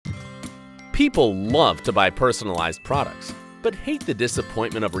People love to buy personalized products, but hate the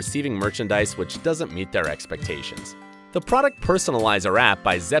disappointment of receiving merchandise which doesn't meet their expectations. The Product Personalizer app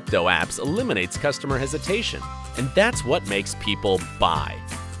by Zepto Apps eliminates customer hesitation, and that's what makes people buy.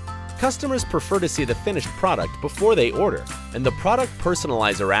 Customers prefer to see the finished product before they order, and the Product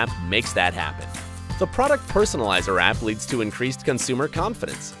Personalizer app makes that happen. The Product Personalizer app leads to increased consumer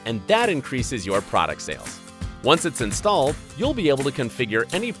confidence, and that increases your product sales. Once it's installed, you'll be able to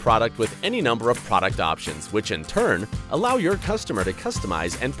configure any product with any number of product options, which in turn allow your customer to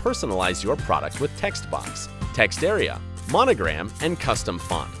customize and personalize your product with text box, text area, monogram, and custom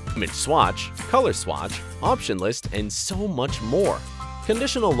font, image swatch, color swatch, option list, and so much more.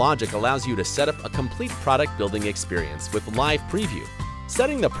 Conditional logic allows you to set up a complete product building experience with live preview.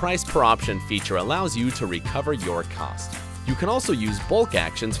 Setting the price per option feature allows you to recover your cost. You can also use bulk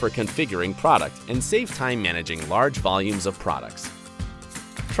actions for configuring product and save time managing large volumes of products.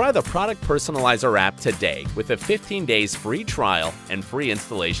 Try the Product Personalizer app today with a 15 days free trial and free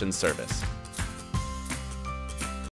installation service.